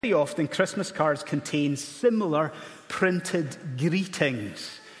Very often, Christmas cards contain similar printed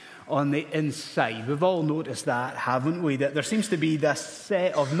greetings on the inside. We've all noticed that, haven't we? That there seems to be this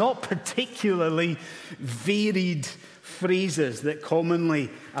set of not particularly varied phrases that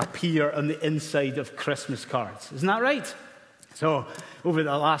commonly appear on the inside of Christmas cards. Isn't that right? So, over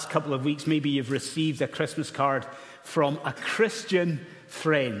the last couple of weeks, maybe you've received a Christmas card from a Christian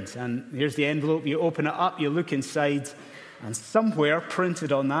friend. And here's the envelope. You open it up, you look inside, and somewhere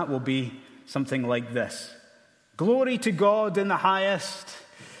printed on that will be something like this: "Glory to God in the highest,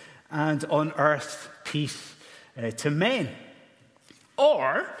 and on earth peace to men."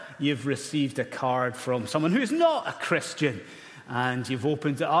 Or you've received a card from someone who's not a Christian, and you've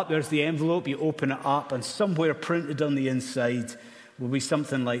opened it up. There's the envelope. You open it up, and somewhere printed on the inside will be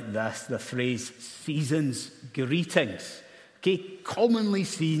something like this: the phrase "Season's Greetings." Okay, commonly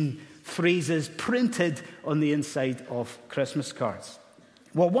seen phrases printed on the inside of Christmas cards.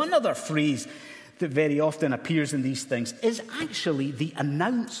 Well, one other phrase that very often appears in these things is actually the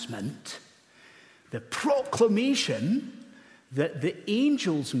announcement, the proclamation that the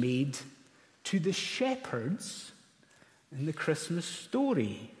angels made to the shepherds in the Christmas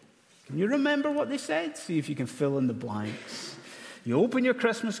story. Can you remember what they said? See if you can fill in the blanks. You open your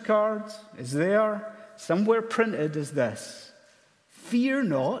Christmas cards, it's there, somewhere printed is this: "Fear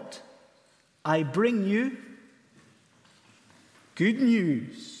not, I bring you good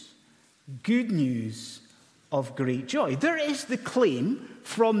news of great joy." There is the claim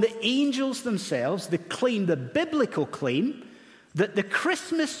from the angels themselves, the claim, the biblical claim, that the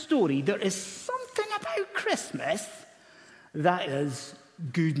Christmas story, there is something about Christmas that is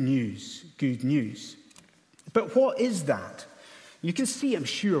good news, good news. But what is that? You can see, I'm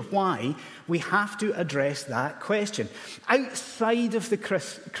sure, why we have to address that question. Outside of the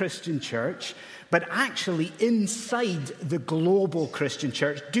Christian church, but actually inside the global Christian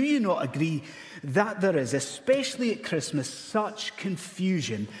church, do you not agree that there is, especially at Christmas, such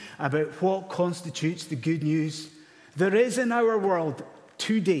confusion about what constitutes the good news? There is in our world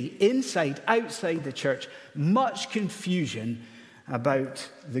today, inside, outside the church, much confusion about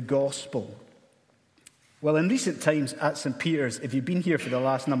the gospel. Well, in recent times at St.Peter's, if you've been here for the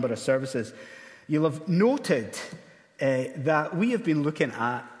last number of services, you'll have noted that we have been looking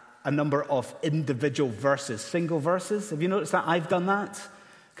at a number of individual verses, single verses. Have you noticed that? I've done that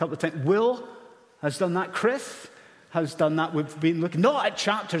a couple of times. Will has done that. Chris has done that. We've been looking not at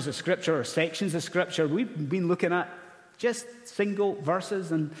chapters of Scripture or sections of Scripture. We've been looking at just single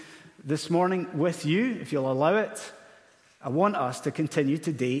verses. And this morning with you, if you'll allow it, I want us to continue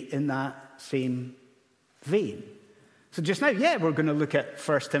today in that same vein. So just now, we're going to look at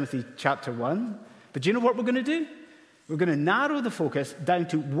 1 Timothy chapter 1. But do you know what we're going to do? We're going to narrow the focus down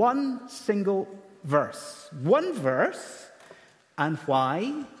to one single verse. One verse. And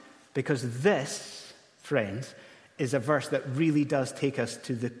why? Because this, friends, is a verse that really does take us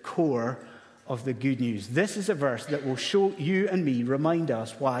to the core of the good news. This is a verse that will show you and me, remind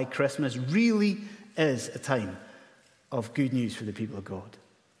us why Christmas really is a time of good news for the people of God.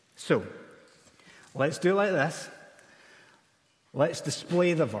 So, let's do it like this. Let's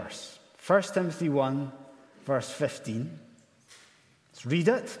display the verse. 1 Timothy 1, verse 15. Let's read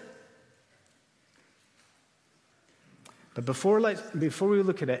it. But before we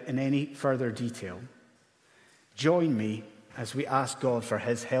look at it in any further detail, join me as we ask God for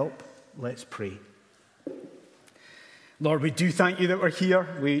his help. Let's pray. Lord, we do thank you that we're here.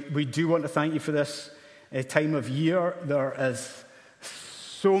 We do want to thank you for this time of year. There is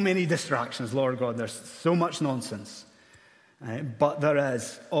so many distractions, Lord God. There's so much nonsense. But there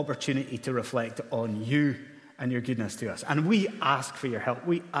is opportunity to reflect on you and your goodness to us. And we ask for your help.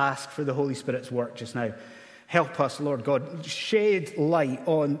 We ask for the Holy Spirit's work just now. Help us, Lord God. Shed light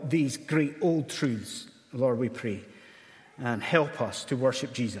on these great old truths, Lord, we pray. And help us to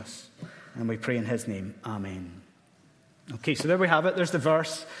worship Jesus. And we pray in his name. Amen. Okay, so there we have it. There's the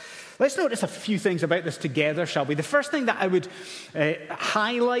verse. Let's notice a few things about this together, shall we? The first thing that I would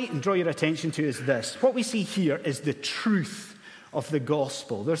highlight and draw your attention to is this. What we see here is the truth of the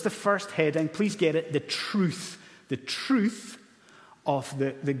gospel. There's the first heading. Please get it. The truth of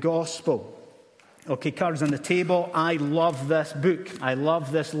the gospel. Okay, cards on the table. I love this book. I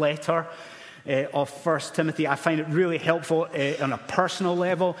love this letter of 1 Timothy. I find it really helpful on a personal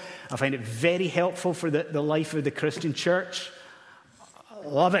level. I find it very helpful for the life of the Christian church.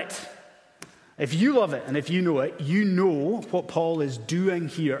 Love it. If you love it and if you know it, you know what Paul is doing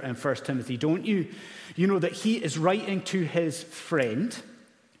here in 1 Timothy, don't you? You know that he is writing to his friend,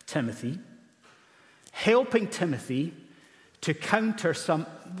 Timothy, helping Timothy to counter some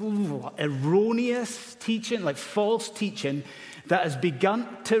erroneous teaching, like false teaching, that has begun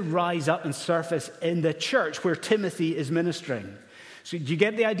to rise up and surface in the church where Timothy is ministering. So do you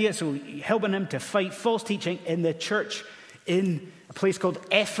get the idea? So helping him to fight false teaching in the church in a place called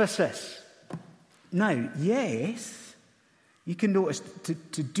Ephesus. Now, yes, you can notice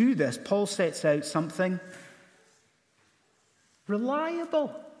to do this, Paul sets out something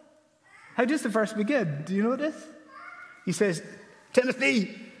reliable. How does the verse begin? Do you notice? He says,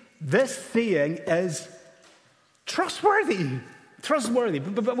 Timothy, this saying is trustworthy. Trustworthy.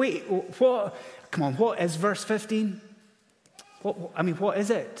 But wait, what? Come on, what is verse 15? What is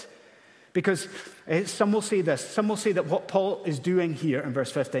it? Because some will say this. Some will say that what Paul is doing here in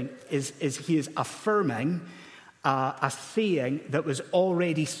verse 15 is he is affirming a saying that was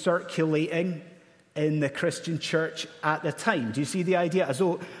already circulating in the Christian church at the time. Do you see the idea? As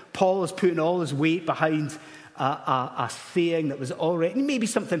though Paul is putting all his weight behind a saying that was already, maybe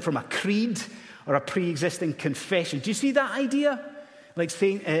something from a creed or a pre-existing confession. Do you see that idea? Like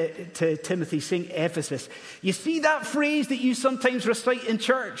saying to Timothy, saying Ephesus, you see that phrase that you sometimes recite in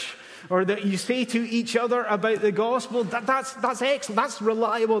church or that you say to each other about the gospel? That's excellent, that's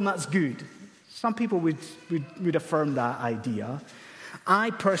reliable, and that's good. Some people would affirm that idea.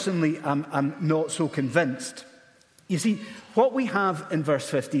 I personally am not so convinced. You see, what we have in verse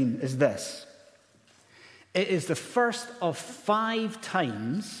 15 is this. It is the first of 5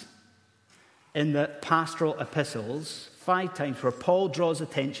 times in the pastoral epistles, 5 times where Paul draws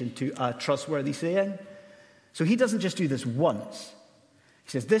attention to a trustworthy saying. So he doesn't just do this once.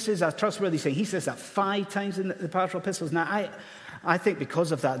 He says, this is a trustworthy saying. He says that 5 times in the pastoral epistles. Now, I think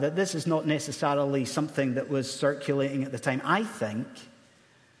because of that this is not necessarily something that was circulating at the time. I think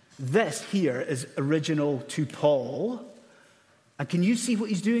this here is original to Paul. And can you see what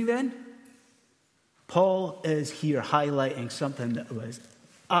he's doing then? Paul is here highlighting something that was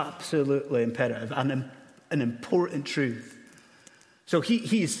absolutely imperative and an important truth. So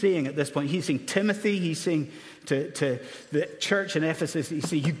he is saying at this point, he's saying Timothy, he's saying to the church in Ephesus, he's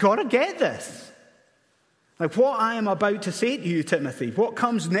saying, you've got to get this. Like what I am about to say to you, Timothy, what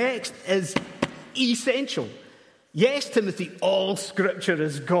comes next is essential. Yes, Timothy, all scripture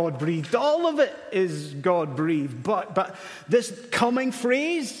is God-breathed. All of it is God-breathed. But this coming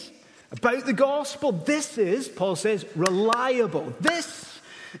phrase about the gospel, this is, Paul says, reliable. This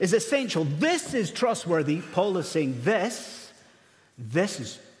is essential. This is trustworthy. Paul is saying this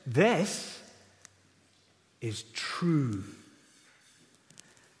is true.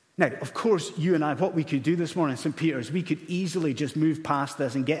 Now, of course, you and I, what we could do this morning in St. Peter is we could easily just move past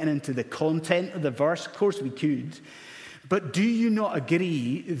this and get into the content of the verse. Of course we could. But do you not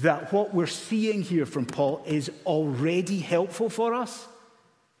agree that what we're seeing here from Paul is already helpful for us?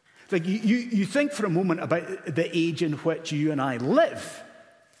 Like you think for a moment about the age in which you and I live.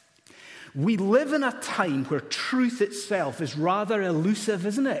 We live in a time where truth itself is rather elusive,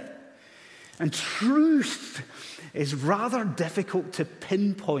 isn't it? And truth is rather difficult to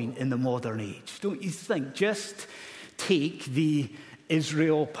pinpoint in the modern age, don't you think? Just take the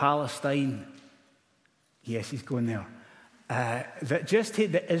Israel-Palestine. Yes, he's going there. Just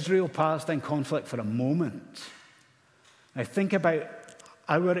take the Israel-Palestine conflict for a moment. Now think about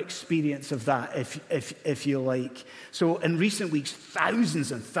our experience of that, if you like. So in recent weeks,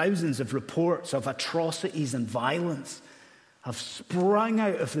 thousands and thousands of reports of atrocities and violence have sprung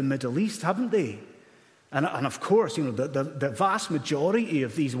out of the Middle East, haven't they? And of course, you know, the vast majority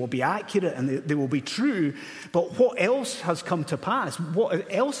of these will be accurate and they will be true. But what else has come to pass? What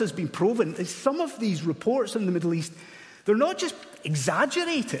else has been proven is some of these reports in the Middle East, they're not just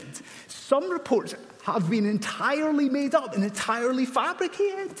exaggerated. Some reports have been entirely made up and entirely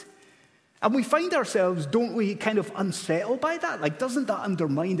fabricated. And we find ourselves, don't we, kind of unsettled by that? Like, doesn't that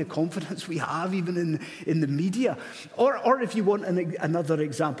undermine the confidence we have even in the media? Or if you want another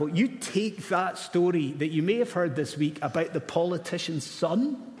example, you take that story that you may have heard this week about the politician's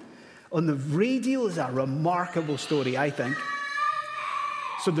son on the radio. Is a remarkable story, I think.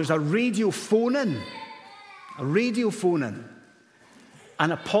 So there's a radio phone-in,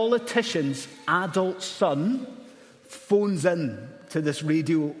 and a politician's adult son phones in to this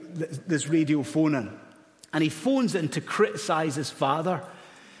radio phone-in. And he phones in to criticize his father.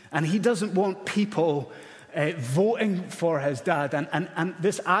 And he doesn't want people voting for his dad. And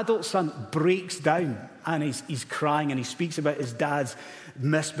this adult son breaks down and he's crying and he speaks about his dad's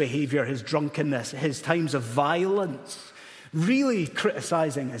misbehavior, his drunkenness, his times of violence, really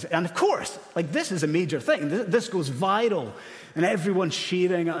criticizing his. And of course, like, this is a major thing. This goes viral and everyone's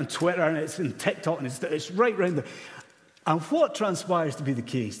sharing it on Twitter and it's in TikTok and it's right around the. And what transpires to be the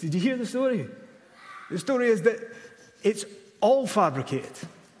case? Did you hear the story? The story is that it's all fabricated.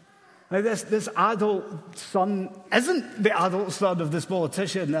 Now, this adult son isn't the adult son of this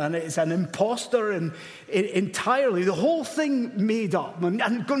politician, and it's an imposter and entirely. The whole thing made up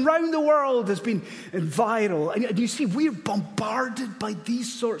and gone round the world has been viral. And you see, we're bombarded by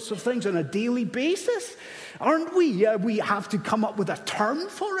these sorts of things on a daily basis, aren't we? We have to come up with a term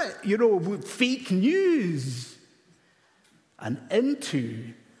for it, fake news. And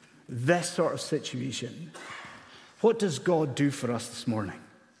into this sort of situation, what does God do for us this morning?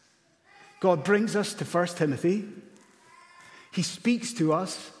 God brings us to 1 Timothy. He speaks to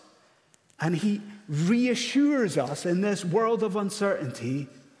us, and he reassures us in this world of uncertainty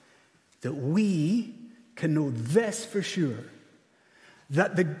that we can know this for sure,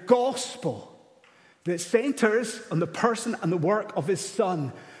 that the gospel that centers on the person and the work of his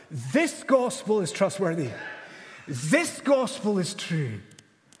Son, this gospel is trustworthy. This gospel is true.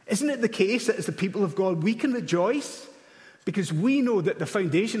 Isn't it the case that as the people of God, we can rejoice because we know that the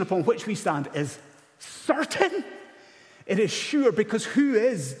foundation upon which we stand is certain? It is sure, because who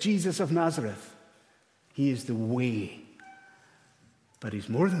is Jesus of Nazareth? He is the way. But he's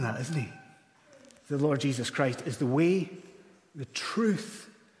more than that, isn't he? The Lord Jesus Christ is the way, the truth,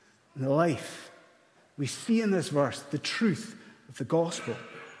 and the life. We see in this verse the truth of the gospel.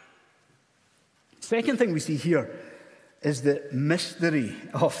 Second thing we see here is the mystery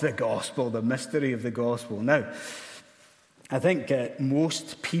of the gospel, the mystery of the gospel. Now, I think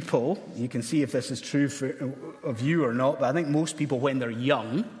most people, you can see if this is true of you or not, but I think most people, when they're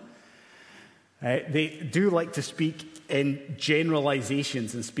young, they do like to speak in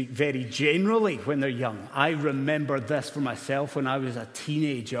generalizations and speak very generally when they're young. I remember this for myself when I was a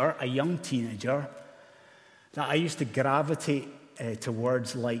young teenager, that I used to gravitate to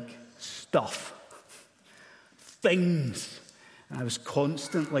words like stuff, things. I was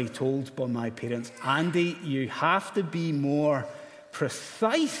constantly told by my parents, Andy, you have to be more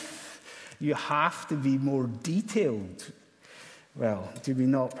precise. You have to be more detailed. Well, do we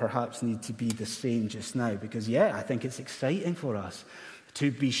not perhaps need to be the same just now? Because, I think it's exciting for us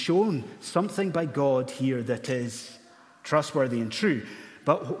to be shown something by God here that is trustworthy and true.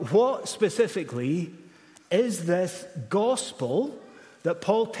 But what specifically is this gospel that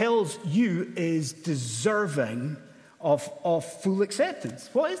Paul tells you is deserving of full acceptance?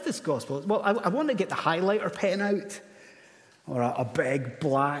 What is this gospel? Well, I want to get the highlighter pen out, or a big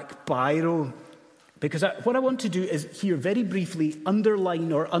black biro, because what I want to do is here very briefly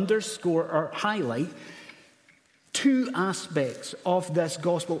underline or underscore or highlight two aspects of this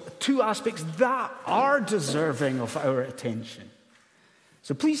gospel, two aspects that are deserving of our attention.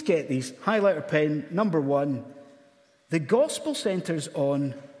 So please get these. Highlighter pen, number one. The gospel centers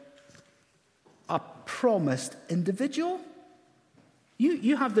on a promised individual.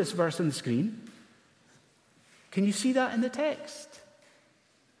 You have this verse on the screen. Can you see that in the text?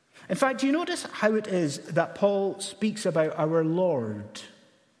 In fact, do you notice how it is that Paul speaks about our Lord?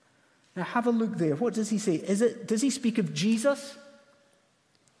 Now have a look there. What does he say? Does he speak of Jesus?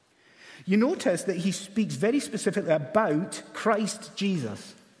 You notice that he speaks very specifically about Christ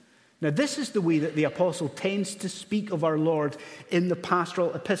Jesus. Now, this is the way that the apostle tends to speak of our Lord in the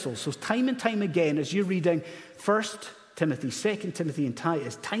pastoral epistles. So time and time again, as you're reading 1 Timothy, 2 Timothy, and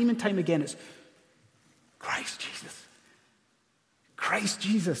Titus, time and time again, it's Christ Jesus. Christ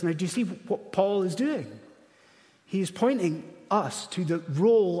Jesus. Now, do you see what Paul is doing? He is pointing us to the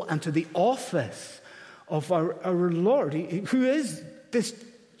role and to the office of our Lord. Who is this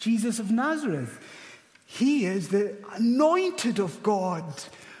Jesus of Nazareth? He is the anointed of God.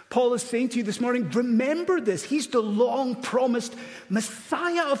 Paul is saying to you this morning, remember this. He's the long-promised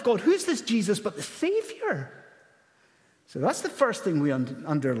Messiah of God. Who's this Jesus but the Savior? So that's the first thing we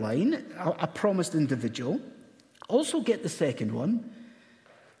underline, a promised individual. Also get the second one.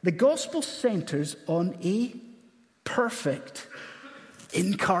 The gospel centers on a perfect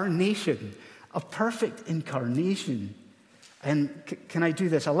incarnation. A perfect incarnation. And can I do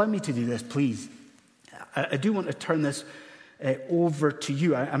this? Allow me to do this, please. I do want to turn this over to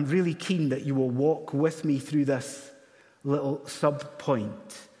you. I'm really keen that you will walk with me through this little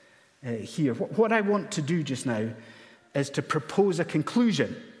sub-point here. What I want to do just now is to propose a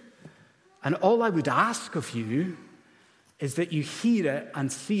conclusion. And all I would ask of you is that you hear it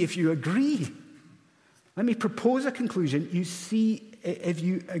and see if you agree. Let me propose a conclusion. You see if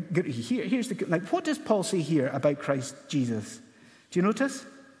you agree. Here's what does Paul say here about Christ Jesus? Do you notice?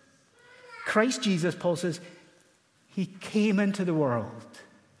 Christ Jesus, Paul says, he came into the world.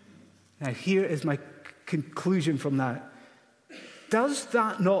 Now, here is my conclusion from that. Does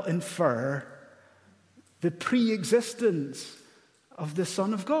that not infer the pre-existence of the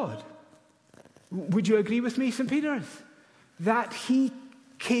Son of God? Would you agree with me, St. Peter? That he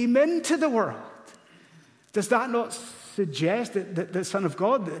came into the world. Does that not suggest that the Son of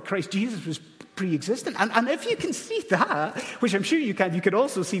God, that Christ Jesus, was pre-existent? And if you can see that, which I'm sure you can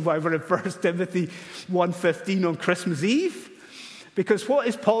also see why we're in 1 Timothy 1:15 on Christmas Eve. Because what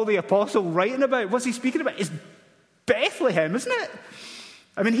is Paul the Apostle writing about? What's he speaking about? It's Bethlehem, isn't it?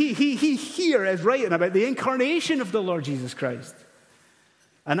 I mean, he here is writing about the incarnation of the Lord Jesus Christ.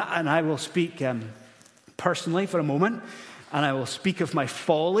 And I will speak personally for a moment, and I will speak of my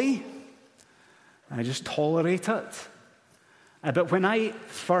folly. I just tolerate it. But when I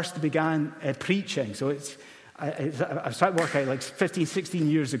first began preaching, so I started working like 15, 16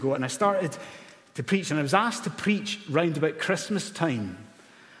 years ago, and I started to preach, and I was asked to preach round about Christmas time.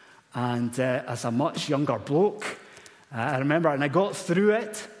 And as a much younger bloke, I remember, and I got through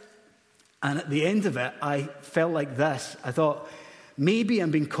it, and at the end of it, I felt like this. I thought, maybe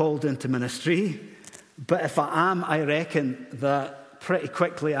I'm being called into ministry, but if I am, I reckon that pretty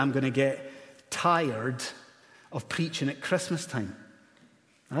quickly I'm going to get tired of preaching at Christmas time.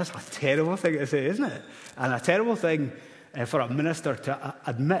 And that's a terrible thing to say, isn't it? And a terrible thing for a minister to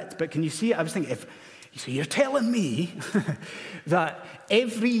admit. But can you see, I was thinking, so you're telling me that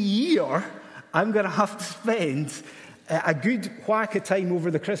every year I'm going to have to spend a good whack of time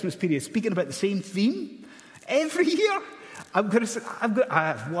over the Christmas period speaking about the same theme? Every year?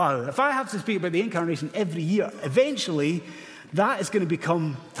 Wow, if I have to speak about the incarnation every year, eventually that is going to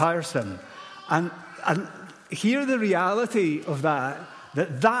become tiresome. And hear the reality of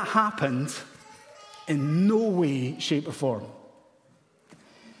that happened in no way, shape, or form.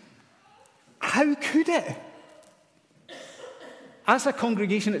 How could it? As a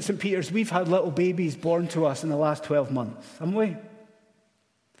congregation at St. Peter's, we've had little babies born to us in the last 12 months, haven't we?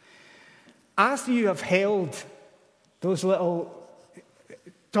 As you have held those little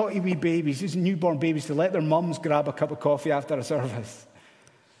totty wee babies, these newborn babies, to let their mums grab a cup of coffee after a service,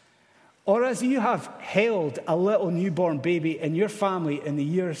 or as you have held a little newborn baby in your family in the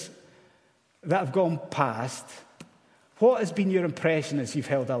years that have gone past, what has been your impression as you've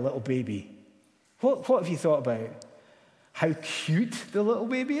held that little baby? What have you thought about? How cute the little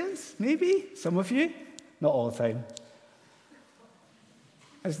baby is, maybe? Some of you? Not all the time.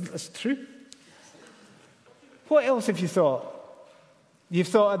 That's true. What else have you thought? You've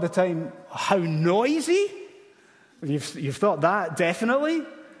thought at the time, how noisy? You've thought that, definitely.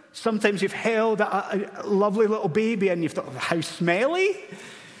 Sometimes you've held a lovely little baby and you've thought, how smelly?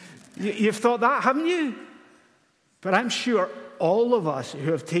 You've thought that, haven't you? But I'm sure all of us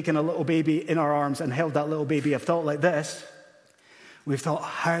who have taken a little baby in our arms and held that little baby have thought like this. We've thought,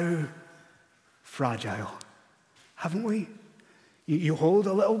 how fragile, haven't we? You hold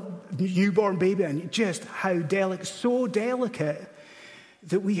a little newborn baby and just how delicate, so delicate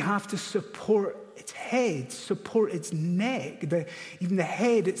that we have to support its head, support its neck, even the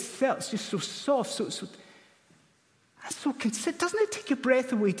head itself. It's just so soft, that's so considerate. Doesn't it take your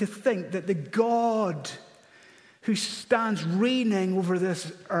breath away to think that the God who stands reigning over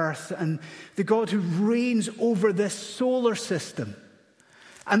this earth, and the God who reigns over this solar system,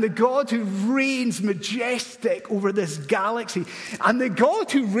 and the God who reigns majestic over this galaxy, and the God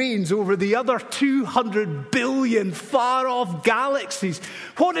who reigns over the other 200 billion far-off galaxies,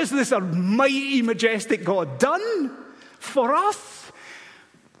 what has this mighty, majestic God done for us?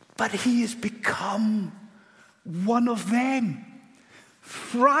 But he has become one of them.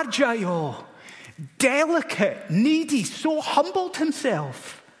 Fragile, delicate, needy, so humbled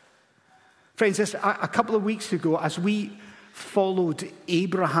himself. Friends, a couple of weeks ago, as we followed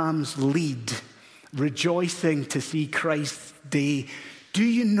Abraham's lead, rejoicing to see Christ's day, do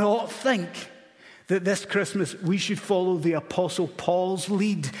you not think that this Christmas we should follow the Apostle Paul's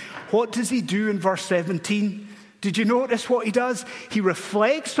lead? What does he do in verse 17? Did you notice what he does? He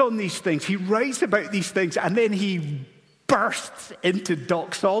reflects on these things, he writes about these things, and then he bursts into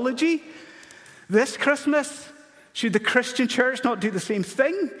doxology. This Christmas, should the Christian church not do the same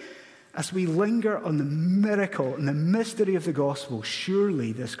thing? As we linger on the miracle and the mystery of the gospel,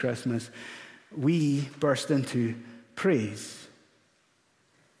 surely this Christmas we burst into praise.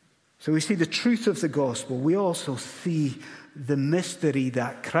 So we see the truth of the gospel. We also see the mystery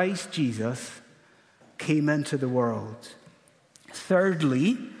that Christ Jesus came into the world.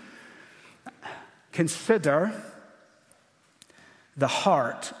 Thirdly, consider the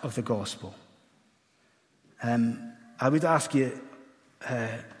heart of the gospel. I would ask you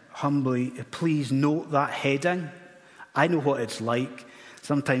humbly, please note that heading. I know what it's like.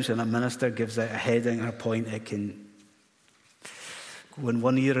 Sometimes when a minister gives out a heading or a point, it can go in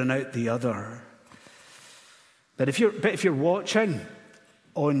one ear and out the other. But if you're watching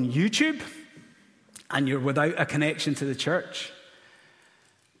on YouTube and you're without a connection to the church,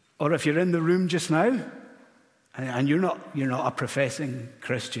 or if you're in the room just now, and you're not a professing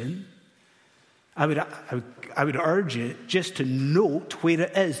Christian, I would urge you just to note where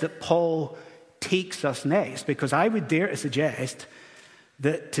it is that Paul takes us next, because I would dare to suggest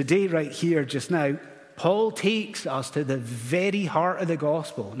that today, right here, just now, Paul takes us to the very heart of the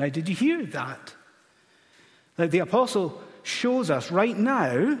gospel. Now, did you hear that? Like the apostle shows us right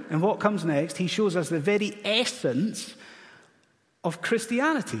now, and what comes next, he shows us the very essence of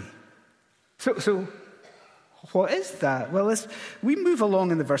Christianity. So what is that? Well, as we move along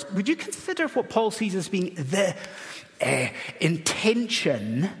in the verse, would you consider what Paul sees as being the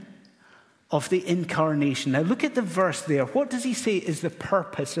intention of the incarnation? Now, look at the verse there. What does he say is the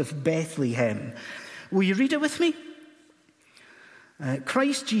purpose of Bethlehem? Will you read it with me?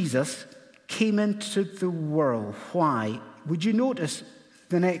 Christ Jesus came into the world. Why? Would you notice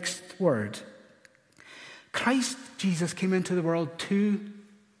the next word? Christ Jesus came into the world to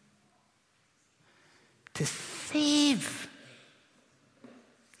save.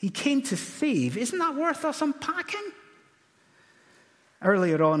 He came to save. Isn't that worth us unpacking?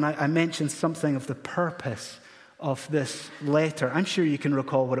 Earlier on, I mentioned something of the purpose of this letter. I'm sure you can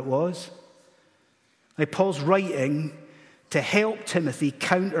recall what it was. Like Paul's writing to help Timothy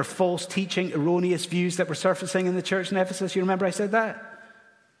counter false teaching, erroneous views that were surfacing in the church in Ephesus. You remember I said that?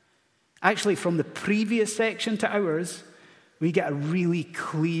 Actually, from the previous section to ours, we get a really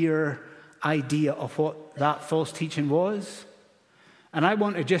clear idea of what that false teaching was. And I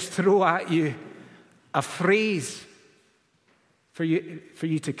want to just throw at you a phrase for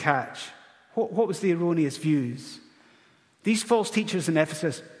you to catch. What was the erroneous views? These false teachers in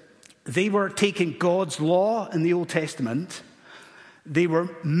Ephesus, they were taking God's law in the Old Testament. They were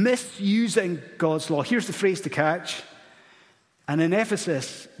misusing God's law. Here's the phrase to catch. And in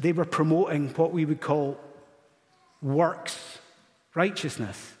Ephesus, they were promoting what we would call works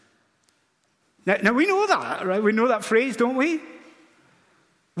righteousness. Now we know that, right? We know that phrase, don't we?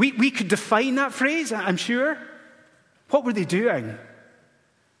 We could define that phrase, I'm sure. What were they doing?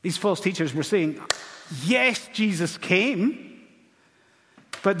 These false teachers were saying, yes, Jesus came.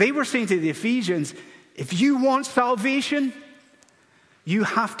 But they were saying to the Ephesians, if you want salvation, you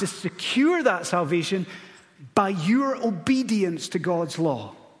have to secure that salvation by your obedience to God's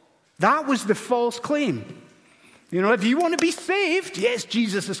law. That was the false claim. You know, if you want to be saved, yes,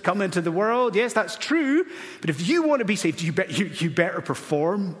 Jesus has come into the world. Yes, that's true. But if you want to be saved, you better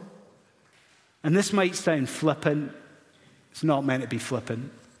perform. And this might sound flippant. It's not meant to be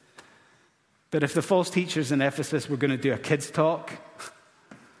flippant. But if the false teachers in Ephesus were going to do a kids' talk,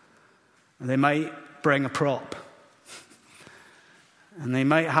 they might bring a prop. And they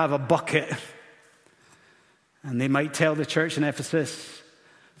might have a bucket. And they might tell the church in Ephesus,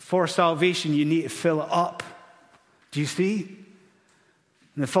 for salvation, you need to fill it up. Do you see?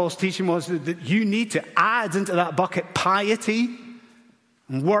 And the false teaching was that you need to add into that bucket piety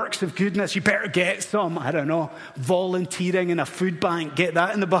and works of goodness. You better get some, I don't know, volunteering in a food bank. Get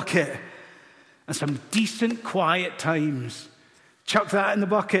that in the bucket. And some decent, quiet times. Chuck that in the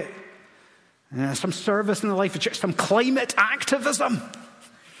bucket. Some service in the life of church. Some climate activism.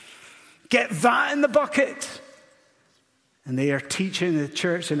 Get that in the bucket. And they are teaching the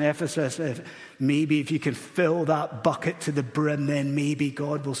church in Ephesus, maybe if you can fill that bucket to the brim, then maybe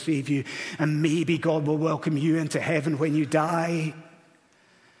God will save you. And maybe God will welcome you into heaven when you die.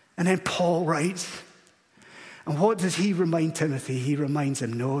 And then Paul writes, and what does he remind Timothy? He reminds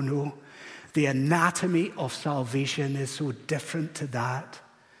him, no, the anatomy of salvation is so different to that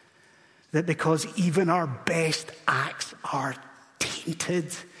because even our best acts are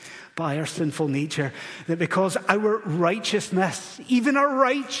tainted by our sinful nature, that because our righteousness, even our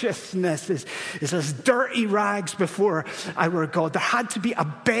righteousness is as dirty rags before our God, there had to be a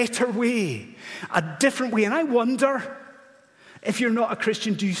better way, a different way. And I wonder, if you're not a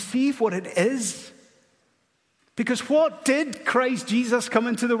Christian, do you see what it is? Because what did Christ Jesus come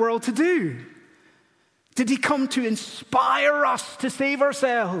into the world to do? Did he come to inspire us to save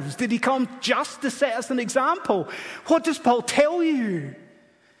ourselves? Did he come just to set us an example? What does Paul tell you?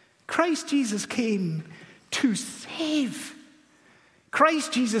 Christ Jesus came to save.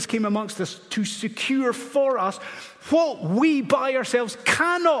 Christ Jesus came amongst us to secure for us what we by ourselves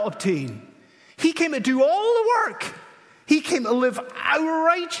cannot obtain. He came to do all the work. He came to live our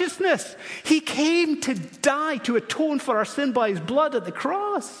righteousness. He came to die, to atone for our sin by his blood at the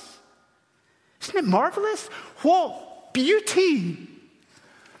cross. Isn't it marvelous? What beauty!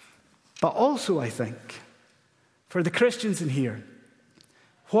 But also, I think, for the Christians in here,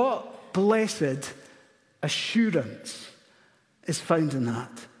 what blessed assurance is found in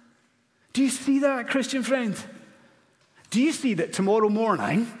that. Do you see that, Christian friend? Do you see that tomorrow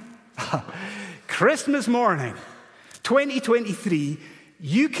morning, Christmas morning, 2023,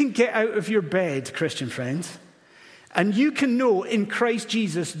 you can get out of your bed, Christian friends, and you can know in Christ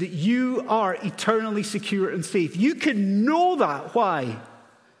Jesus that you are eternally secure and safe. You can know that. Why?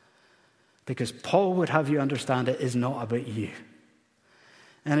 Because Paul would have you understand it is not about you.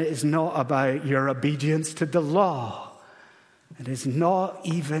 And it is not about your obedience to the law. It is not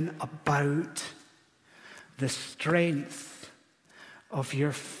even about the strength of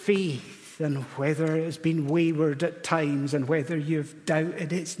your faith and whether it's been wayward at times and whether you've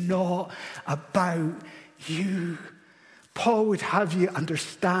doubted. It's not about you. Paul would have you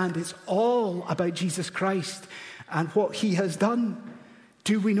understand it's all about Jesus Christ and what he has done.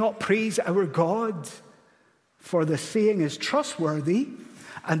 Do we not praise our God? For the saying is trustworthy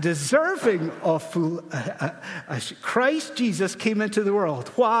and deserving of full. Christ Jesus came into the world.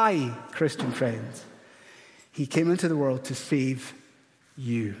 Why, Christian friends? He came into the world to save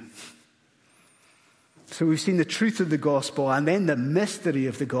you. So we've seen the truth of the gospel and then the mystery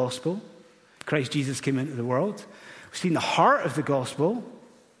of the gospel. Christ Jesus came into the world. We've seen the heart of the gospel,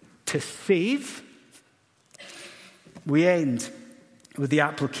 to save. We end with the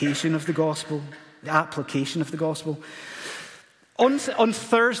application of the gospel. The application of the gospel. On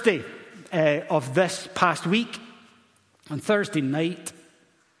Thursday of this past week, on Thursday night,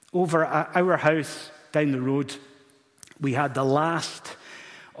 over at our house down the road, we had the last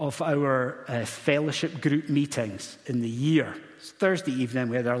of our fellowship group meetings in the year. It's Thursday evening,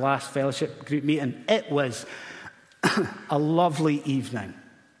 we had our last fellowship group meeting. It was a lovely evening.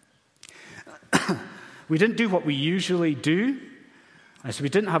 We didn't do what we usually do. So we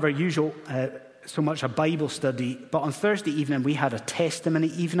didn't have our usual so much a Bible study, but on Thursday evening we had a testimony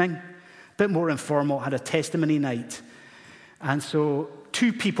evening, a bit more informal, had a testimony night. And so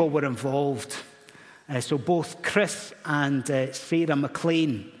 2 people were involved. So both Chris and Sarah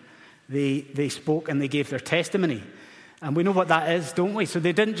McLean, they spoke and they gave their testimony. And we know what that is, don't we? So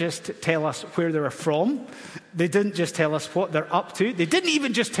they didn't just tell us where they were from. They didn't just tell us what they're up to. They didn't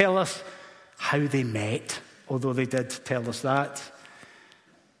even just tell us how they met, although they did tell us that.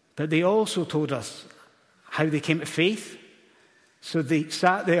 But they also told us how they came to faith. So they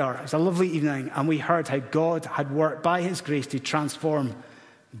sat there. It was a lovely evening, and we heard how God had worked by his grace to transform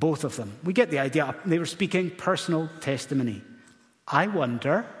both of them. We get the idea. They were speaking personal testimony. I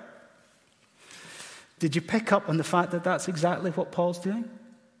wonder, did you pick up on the fact that that's exactly what Paul's doing?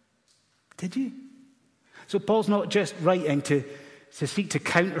 Did you? So Paul's not just writing to seek to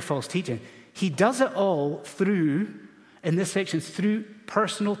counter false teaching. He does it all through, in this section, through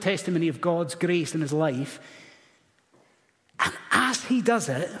personal testimony of God's grace in his life. And as he does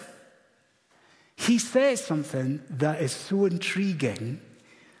it, he says something that is so intriguing,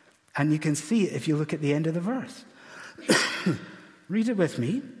 and you can see it if you look at the end of the verse. Read it with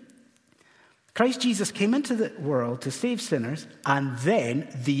me. Christ Jesus came into the world to save sinners, and then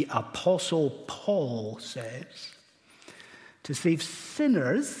the Apostle Paul says, to save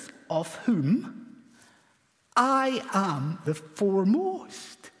sinners of whom I am the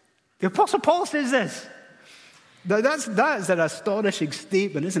foremost. The Apostle Paul says this. Now that is an astonishing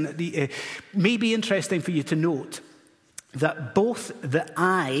statement, isn't it? It may be interesting for you to note that both the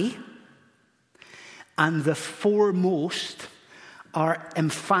I and the foremost are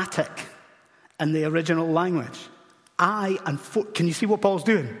emphatic in the original language. I and can you see what Paul's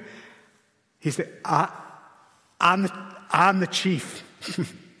doing? He's saying, I'm the chief.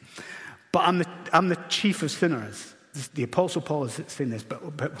 But I'm the chief of sinners. The Apostle Paul is saying this,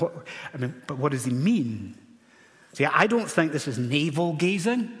 but what does he mean? See, I don't think this is navel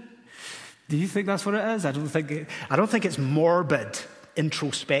gazing. Do you think that's what it is? I don't think it's morbid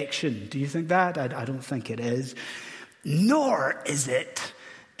introspection. Do you think that? I don't think it is. Nor is it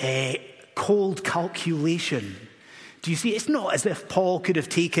a cold calculation. Do you see? It's not as if Paul could have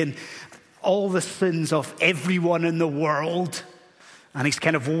taken all the sins of everyone in the world and he's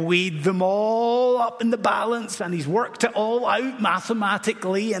kind of weighed them all up in the balance, and he's worked it all out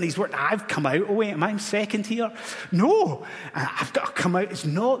mathematically, and I've come out, oh wait, am I second here? No, I've got to come out. It's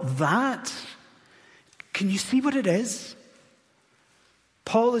not that. Can you see what it is?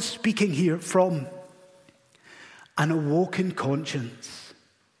 Paul is speaking here from an awoken conscience,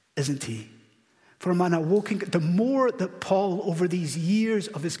 isn't he? From an awoken, the more that Paul, over these years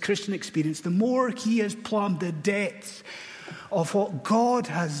of his Christian experience, the more he has plumbed the depths of what God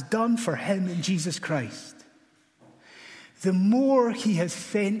has done for him in Jesus Christ, the more he has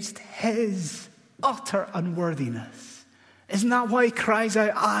sensed his utter unworthiness Isn't that why he cries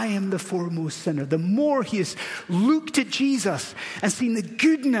out, I am the foremost sinner? The more he has looked at Jesus and seen the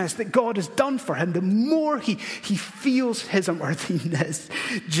goodness that God has done for him, the more he feels his unworthiness.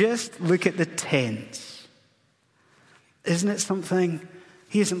 Just look at the tense. Isn't it something?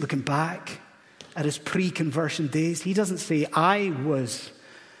 He isn't looking back at his pre-conversion days. He doesn't say, I was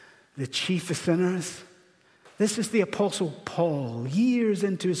the chief of sinners. This is the Apostle Paul, years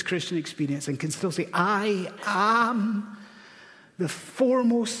into his Christian experience, and can still say, I am the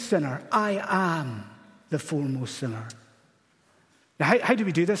foremost sinner. I am the foremost sinner. Now, how do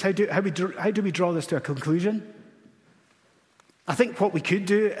we do this? How do we draw this to a conclusion? I think what we could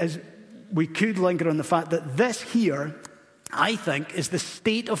do is we could linger on the fact that this here, I think, is the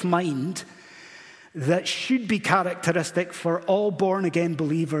state of mind that should be characteristic for all born-again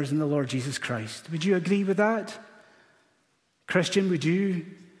believers in the Lord Jesus Christ. Would you agree with that? Christian, would you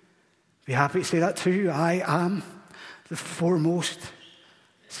be happy to say that too? I am the foremost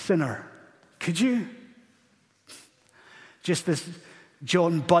sinner. Could you? Just this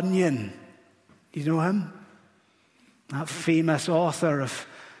John Bunyan, you know him? That famous author of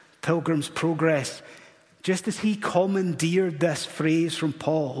Pilgrim's Progress. Just as he commandeered this phrase from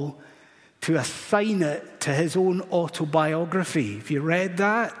Paul to assign it to his own autobiography. Have you read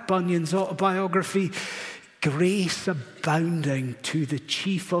that? Bunyan's autobiography? Grace abounding to the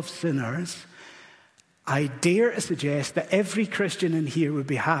chief of sinners. I dare to suggest that every Christian in here would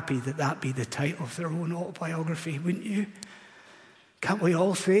be happy that that be the title of their own autobiography, wouldn't you? Can't we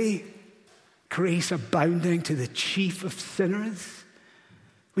all say, grace abounding to the chief of sinners?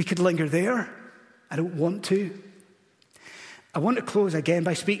 We could linger there. I don't want to. I want to close again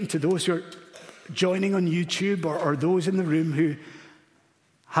by speaking to those who are joining on YouTube or those in the room who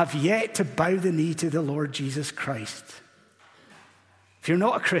have yet to bow the knee to the Lord Jesus Christ. If you're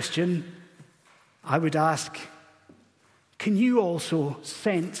not a Christian, I would ask, can you also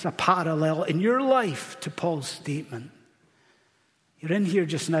sense a parallel in your life to Paul's statement? You're in here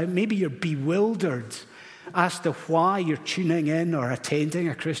just now, maybe you're bewildered as to why you're tuning in or attending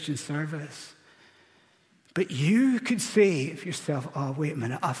a Christian service. But you could say of yourself, oh, wait a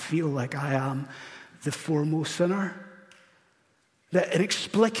minute, I feel like I am the foremost sinner. That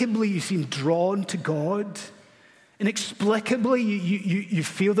inexplicably you seem drawn to God. Inexplicably you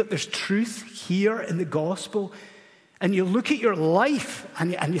feel that there's truth here in the gospel. And you look at your life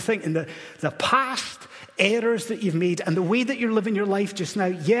and you think in the past errors that you've made and the way that you're living your life just now,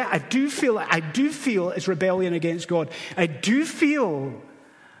 yeah, I do feel it's rebellion against God. I do feel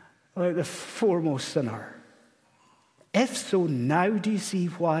like the foremost sinner. If so, now do you see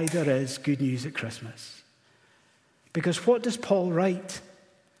why there is good news at Christmas? Because what does Paul write?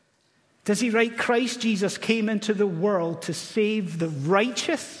 Does he write, Christ Jesus came into the world to save the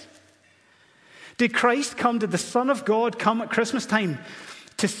righteous? Did Christ come, did the Son of God come at Christmas time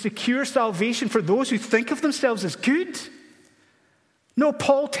to secure salvation for those who think of themselves as good? No,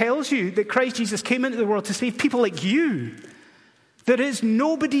 Paul tells you that Christ Jesus came into the world to save people like you. There is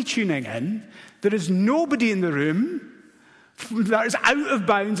nobody tuning in. There is nobody in the room that is out of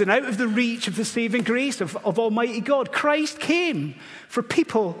bounds and out of the reach of the saving grace of Almighty God. Christ came for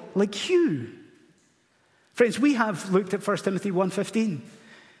people like you. Friends, we have looked at 1 Timothy 1:15.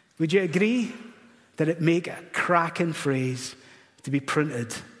 Would you agree that it make a cracking phrase to be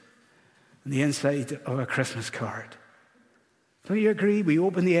printed on the inside of a Christmas card? Don't you agree? We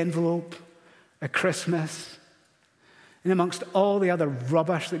open the envelope at Christmas, and amongst all the other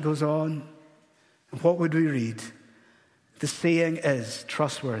rubbish that goes on, what would we read? The saying is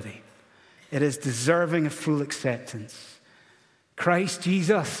trustworthy. It is deserving of full acceptance. Christ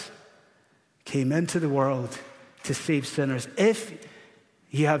Jesus came into the world to save sinners. If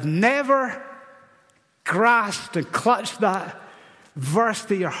you have never grasped and clutched that verse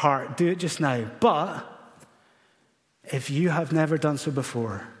to your heart, do it just now. But if you have never done so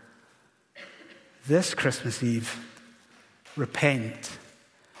before, this Christmas Eve, repent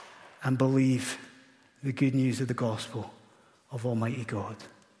and believe the good news of the gospel of Almighty God.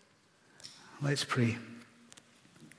 Let's pray.